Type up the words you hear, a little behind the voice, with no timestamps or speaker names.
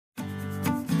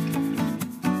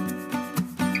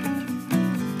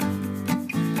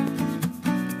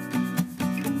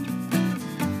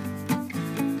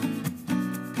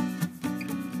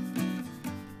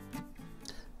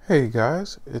Hey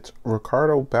guys, it's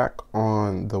Ricardo back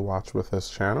on the Watch With Us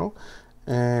channel,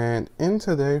 and in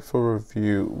today for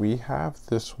review we have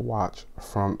this watch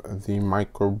from the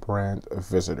Microbrand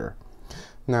Visitor.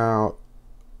 Now,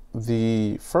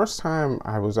 the first time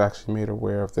I was actually made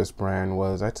aware of this brand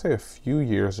was, I'd say, a few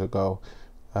years ago.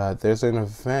 There's an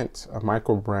event, a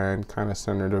Microbrand kind of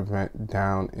centered event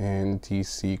down in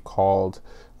DC called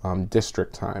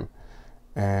District Time,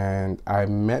 and I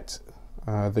met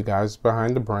the guys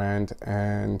behind the brand,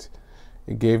 and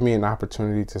it gave me an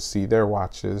opportunity to see their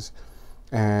watches,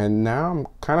 and now I'm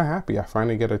kind of happy I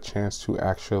finally get a chance to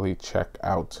actually check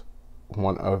out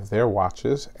one of their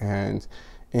watches. And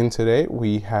in today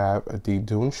we have the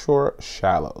Duneshore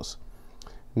Shallows.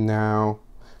 Now,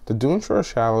 the Duneshore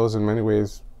Shallows, in many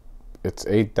ways, it's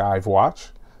a dive watch,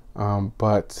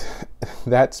 but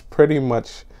that's pretty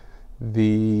much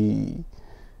the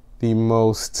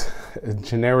most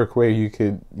generic way you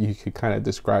could kind of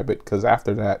describe it, because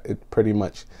after that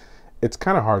it's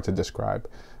kind of hard to describe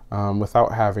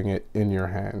without having it in your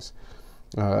hands.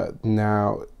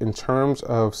 Now, in terms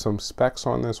of some specs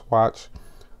on this watch,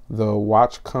 the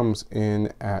watch comes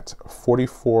in at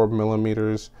 44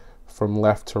 millimeters from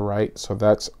left to right, so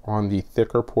that's on the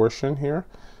thicker portion here.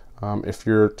 If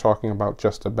you're talking about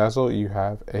just a bezel, you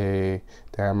have a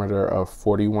diameter of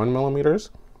 41 millimeters.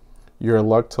 Your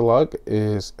lug to lug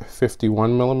is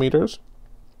 51 millimeters.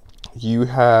 You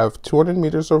have 200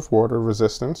 meters of water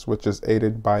resistance, which is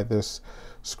aided by this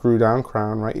screw down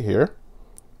crown right here.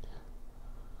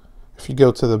 If you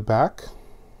go to the back,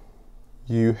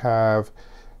 you have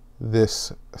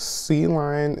this sea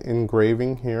lion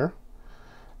engraving here,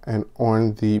 and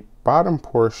on the bottom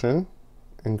portion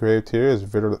engraved here is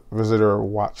Visitor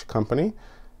Watch Company,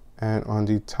 and on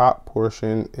the top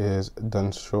portion is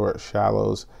Duneshore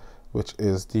Shallows, which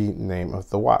is the name of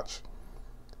the watch.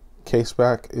 Case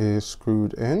back is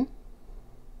screwed in.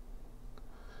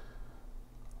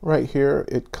 Right here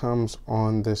it comes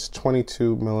on this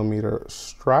 22 millimeter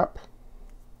strap,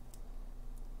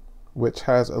 which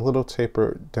has a little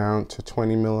taper down to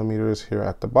 20 millimeters here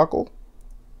at the buckle.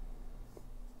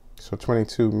 So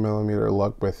 22 millimeter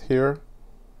lug width here.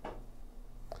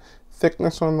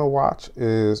 Thickness on the watch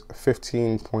is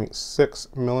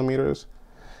 15.6 millimeters.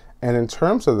 And in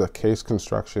terms of the case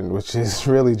construction, which is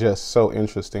really just so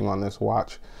interesting on this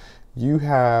watch, you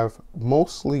have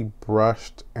mostly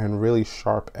brushed and really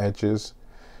sharp edges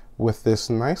with this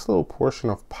nice little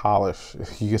portion of polish.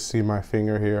 You can see my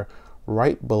finger here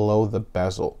right below the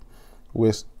bezel,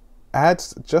 which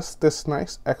adds just this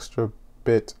nice extra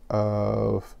bit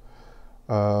of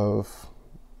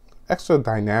extra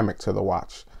dynamic to the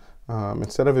watch.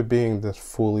 Instead of it being this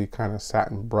fully kind of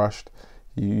satin brushed,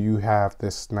 you have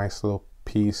this nice little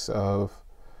piece of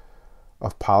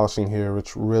polishing here,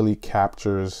 which really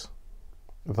captures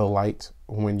the light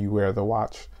when you wear the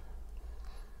watch.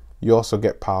 You also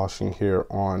get polishing here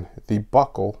on the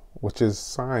buckle, which is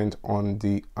signed on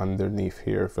the underneath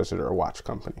here, Visitor Watch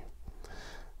Company.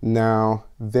 Now,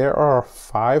 there are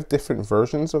 5 different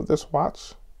versions of this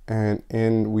watch,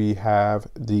 and we have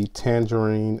the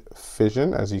Tangerine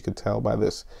Fission, as you can tell by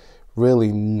this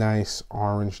really nice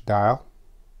orange dial.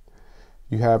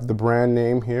 You have the brand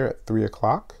name here at 3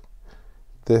 o'clock.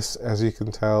 This, as you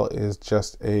can tell, is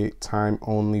just a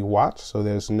time-only watch, so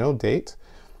there's no date.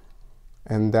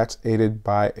 And that's aided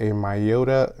by a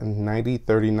Miyota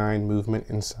 9039 movement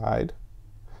inside.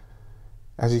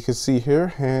 As you can see here,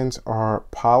 hands are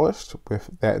polished with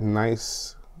that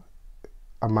nice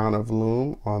amount of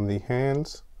lume on the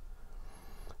hands.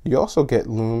 You also get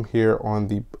lume here on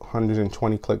the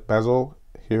 120 click bezel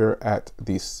here at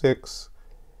the 6,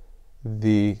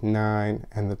 the 9,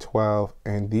 and the 12,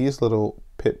 and these little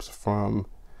pips from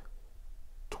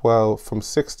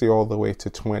 60 all the way to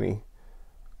 20,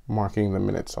 marking the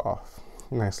minutes off.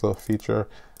 Nice little feature.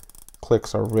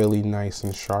 Clicks are really nice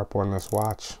and sharp on this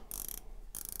watch.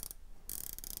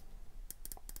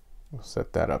 We'll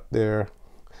set that up there.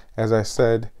 As I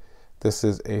said, this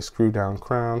is a screw down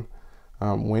crown.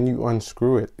 When you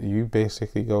unscrew it, you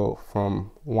basically go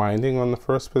from winding on the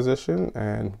first position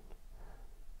and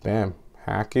bam,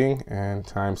 hacking and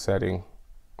time setting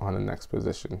on the next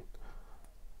position.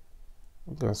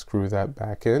 I'm going to screw that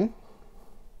back in.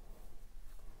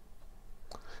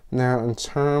 Now, in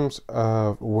terms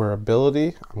of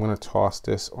wearability, I'm going to toss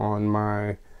this on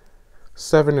my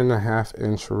 7.5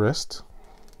 inch wrist,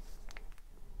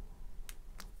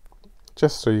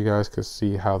 just so you guys can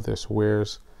see how this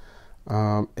wears.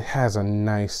 It has a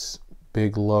nice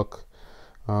big look.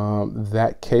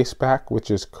 That case back,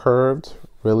 which is curved,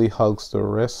 really hugs the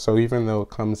wrist. So even though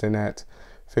it comes in at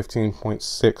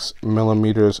 15.6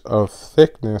 millimeters of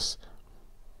thickness,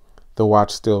 the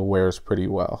watch still wears pretty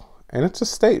well. And it's a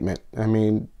statement. I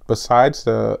mean, besides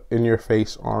the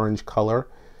in-your-face orange color,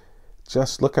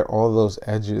 just look at all those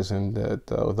edges and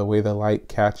the way the light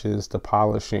catches, the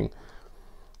polishing.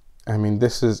 I mean,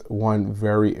 this is one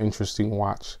very interesting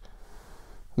watch.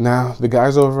 Now, the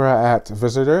guys over at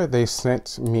Visitor, they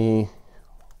sent me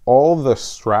all the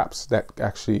straps that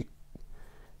actually,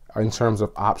 in terms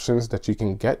of options that you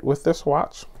can get with this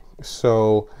watch.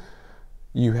 So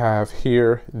you have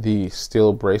here the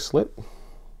steel bracelet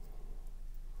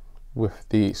with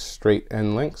the straight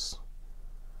end links,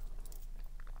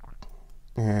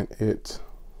 and it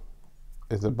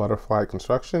is a butterfly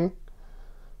construction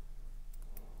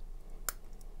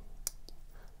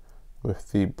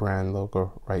with the brand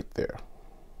logo right there.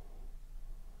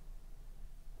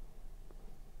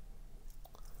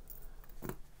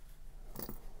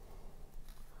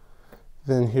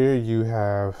 Then here you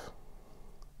have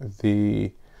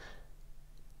the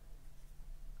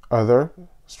other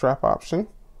strap option.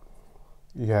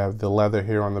 You have the leather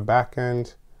here on the back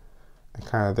end and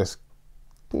kind of this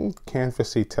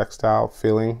canvasy textile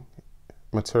feeling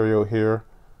material here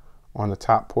on the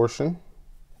top portion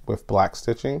with black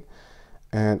stitching,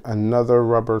 and another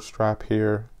rubber strap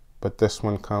here, but this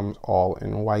one comes all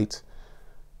in white.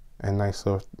 And nice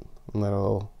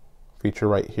little feature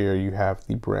right here, you have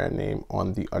the brand name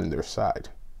on the underside.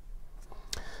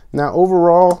 Now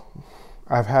overall,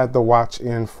 I've had the watch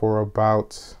in for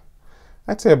about,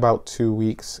 I'd say about 2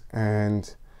 weeks,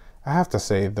 and I have to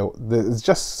say though, it's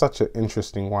just such an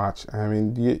interesting watch. I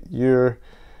mean, you're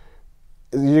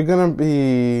gonna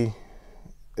be,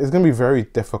 it's gonna be very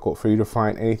difficult for you to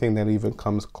find anything that even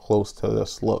comes close to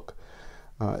this look.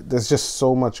 There's just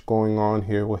so much going on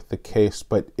here with the case,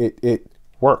 but it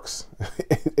works.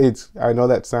 I know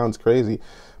that sounds crazy,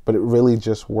 but it really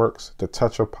just works. The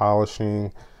touch of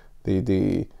polishing,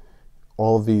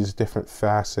 all these different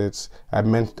facets.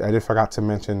 I forgot to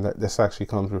mention that this actually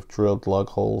comes with drilled lug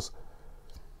holes.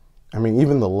 I mean,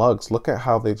 even the lugs, look at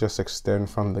how they just extend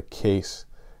from the case.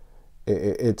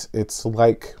 It's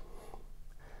like,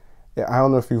 I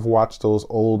don't know if you've watched those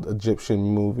old Egyptian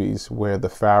movies where the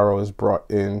pharaoh is brought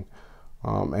in,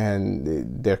 and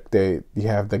you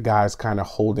have the guys kind of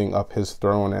holding up his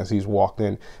throne as he's walked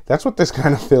in. That's what this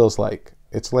kind of feels like.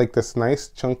 It's like this nice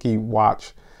chunky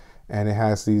watch, and it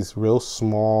has these real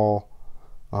small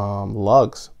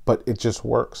lugs, but it just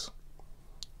works.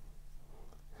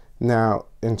 Now,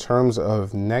 in terms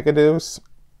of negatives,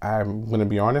 I'm going to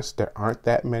be honest, there aren't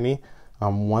that many.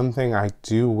 One thing I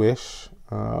do wish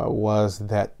was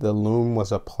that the lume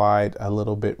was applied a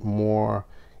little bit more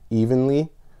evenly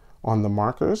on the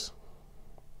markers.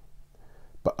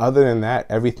 But other than that,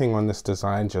 everything on this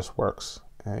design just works.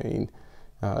 I mean,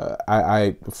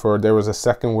 there was a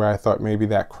second where I thought maybe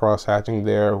that cross hatching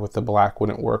there with the black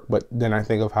wouldn't work, but then I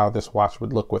think of how this watch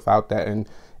would look without that, and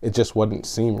it just wouldn't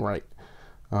seem right.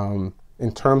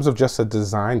 In terms of just a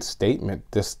design statement,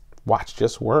 this watch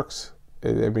just works.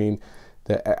 I mean,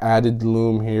 the added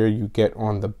lume here you get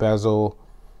on the bezel,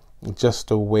 just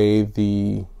the way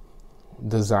the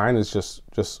design is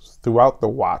just throughout the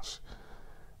watch.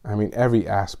 I mean, every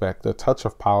aspect, the touch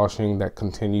of polishing that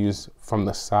continues from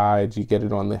the side, you get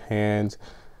it on the hands.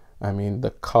 I mean,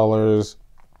 the colors,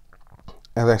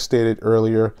 as I stated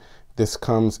earlier, this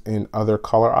comes in other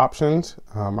color options.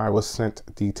 I was sent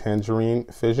the Tangerine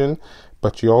Fission,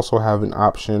 but you also have an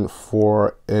option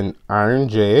for an iron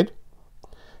jade.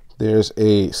 There's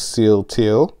a seal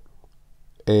teal,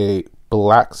 a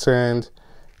black sand,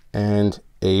 and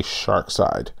a shark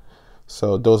side.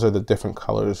 So those are the different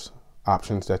colors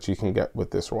options that you can get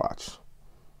with this watch.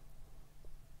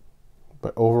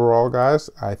 But overall, guys,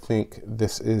 I think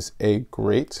this is a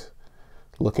great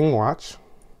looking watch.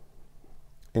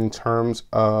 In terms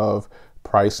of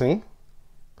pricing,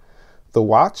 the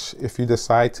watch, if you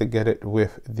decide to get it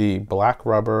with the black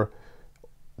rubber,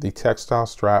 the textile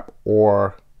strap,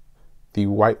 or the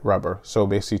white rubber, so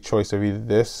basically choice of either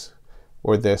this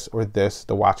or this or this,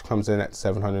 the watch comes in at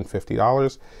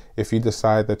 $750. If you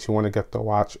decide that you want to get the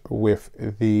watch with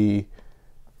the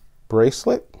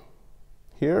bracelet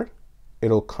here,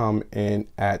 it'll come in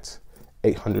at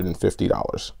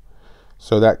 $850.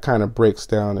 So that kind of breaks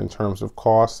down in terms of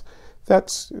cost.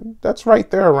 That's right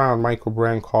there around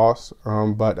Microbrand costs,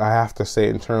 but I have to say,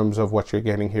 in terms of what you're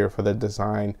getting here for the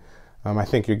design, I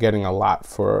think you're getting a lot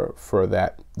for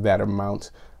that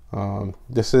amount.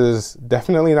 This is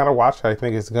definitely not a watch I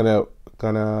think is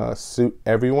gonna suit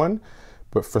everyone,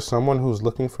 but for someone who's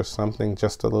looking for something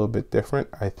just a little bit different,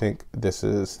 I think this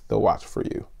is the watch for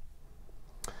you.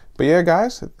 But yeah,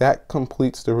 guys, that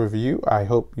completes the review. I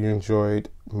hope you enjoyed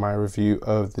my review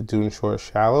of the Duneshore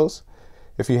Shallows.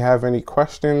 If you have any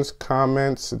questions,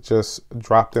 comments, just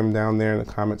drop them down there in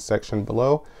the comment section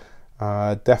below.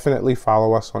 Definitely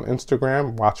follow us on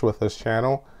Instagram, Watch With Us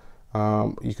channel.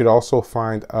 You could also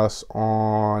find us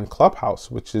on Clubhouse,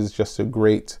 which is just a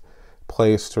great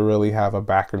place to really have a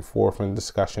back and forth and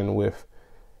discussion with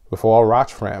all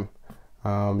Watch fam.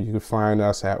 You can find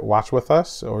us at Watch With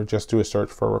Us, or just do a search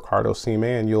for Ricardo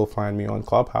Cime and you'll find me on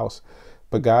Clubhouse.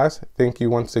 But guys, thank you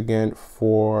once again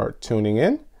for tuning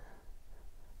in,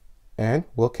 and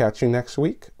we'll catch you next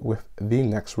week with the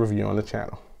next review on the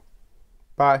channel.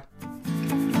 Bye.